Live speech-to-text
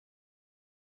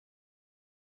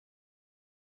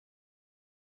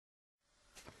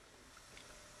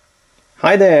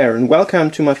Hi there, and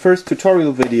welcome to my first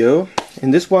tutorial video.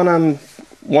 In this one I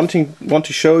want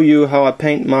to show you how I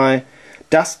paint my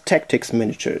Dust Tactics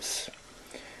miniatures.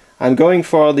 I'm going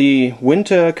for the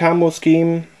winter camo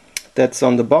scheme that's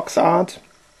on the box art,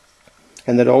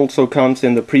 and that also comes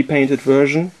in the pre-painted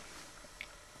version.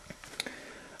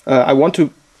 I want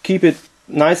to keep it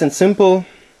nice and simple,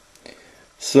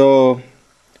 so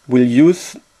we'll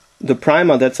use the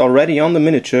primer that's already on the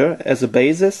miniature as a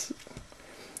basis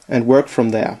and work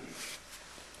from there.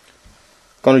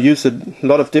 Gonna use a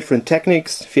lot of different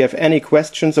techniques. If you have any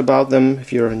questions about them,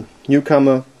 if you're a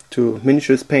newcomer to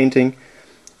miniatures painting,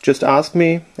 just ask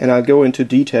me and I'll go into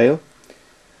detail.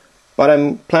 But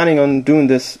I'm planning on doing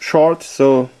this short,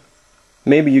 so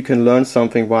maybe you can learn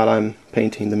something while I'm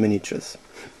painting the miniatures.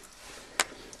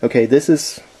 Okay, this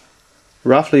is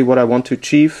roughly what I want to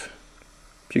achieve.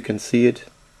 If you can see it.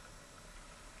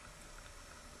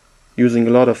 Using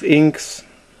a lot of inks,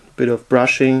 bit of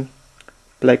brushing,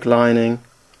 black lining,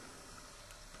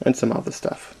 and some other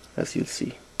stuff, as you'll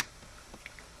see.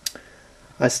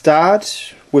 I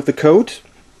start with the coat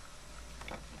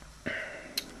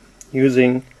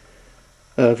using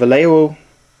Vallejo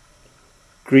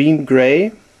green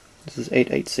gray. This is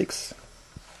 886.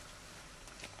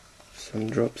 Some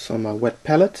drops on my wet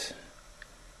palette.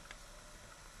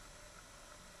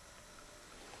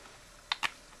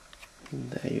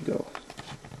 And there you go.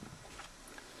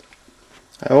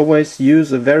 I always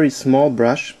use a very small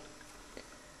brush,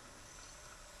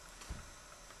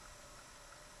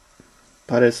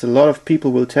 but as a lot of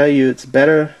people will tell you, it's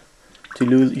better to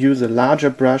use a larger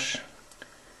brush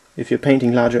if you're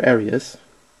painting larger areas,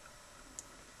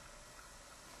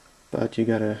 but you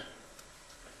gotta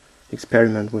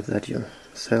experiment with that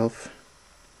yourself.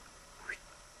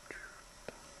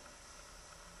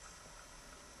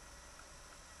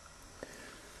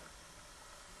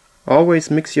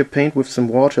 Always mix your paint with some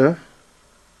water.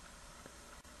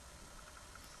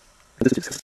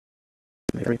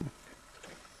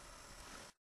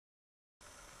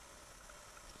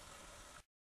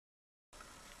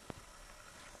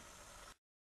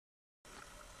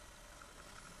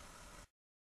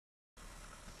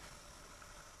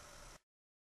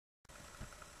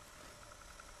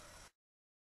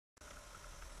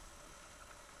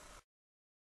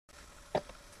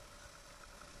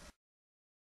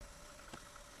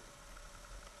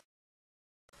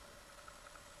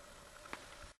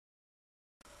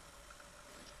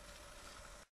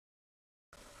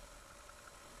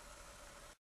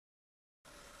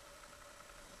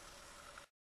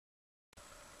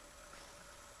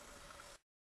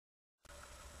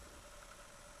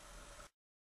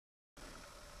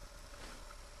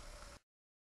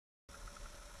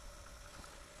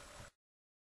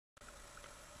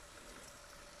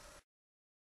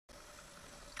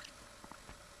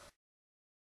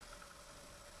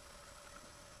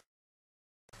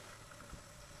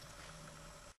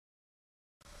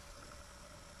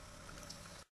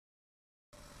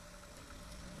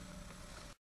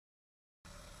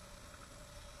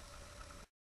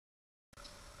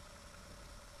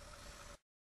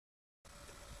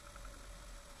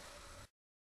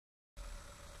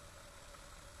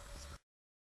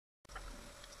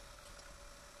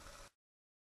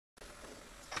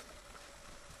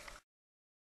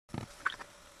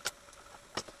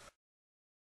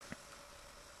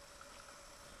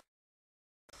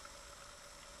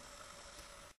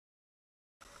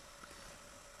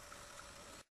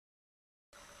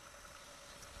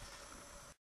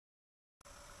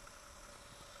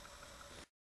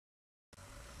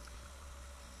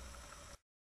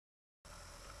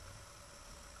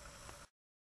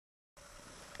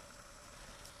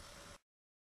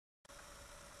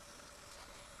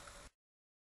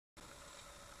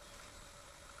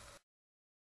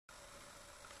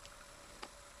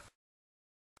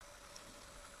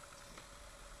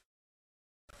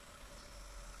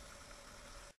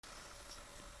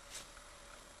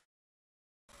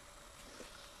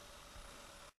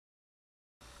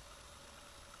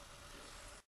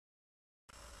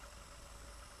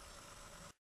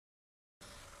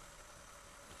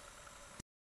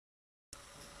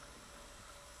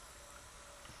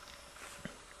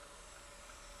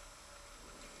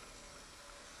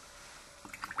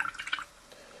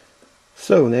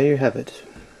 So there you have it.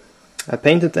 I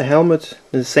painted the helmet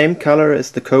the same color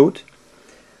as the coat.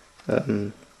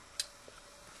 With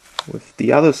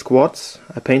the other squads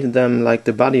I painted them like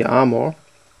the body armor,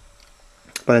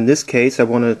 but in this case I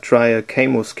want to try a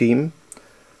camo scheme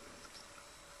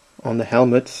on the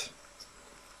helmets,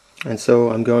 and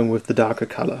so I'm going with the darker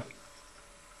color.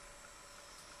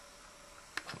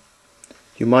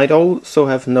 You might also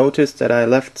have noticed that I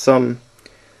left some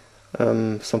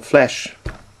some flash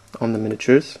on the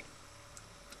miniatures.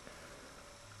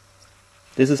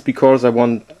 This is because I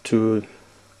want to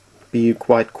be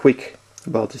quite quick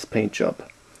about this paint job.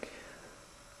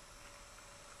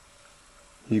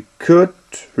 You could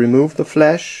remove the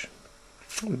flash,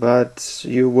 but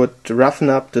you would roughen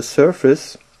up the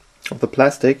surface of the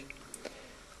plastic,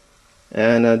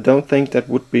 and I don't think that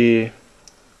would be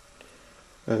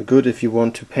good if you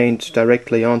want to paint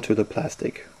directly onto the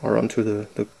plastic or onto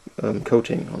the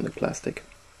coating on the plastic.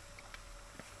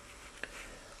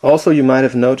 Also, you might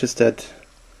have noticed that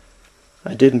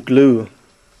I didn't glue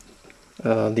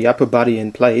the upper body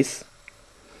in place.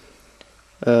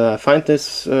 I find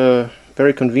this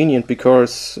very convenient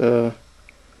because on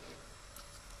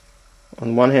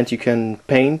one hand you can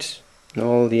paint in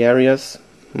all the areas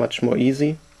much more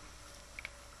easy.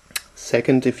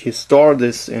 Second, if you store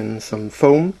this in some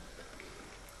foam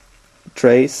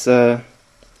trays, the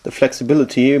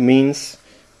flexibility means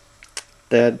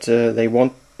that they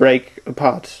won't break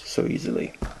apart so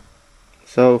easily.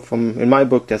 So in my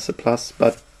book that's a plus,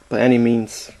 but by any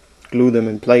means glue them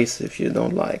in place if you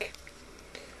don't like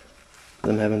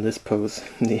them having this pose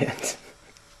in the end.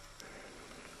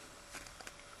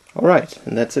 Alright,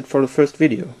 and that's it for the first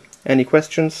video. Any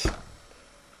questions?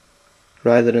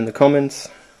 Write it in the comments.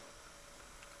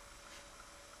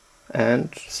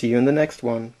 And see you in the next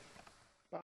one.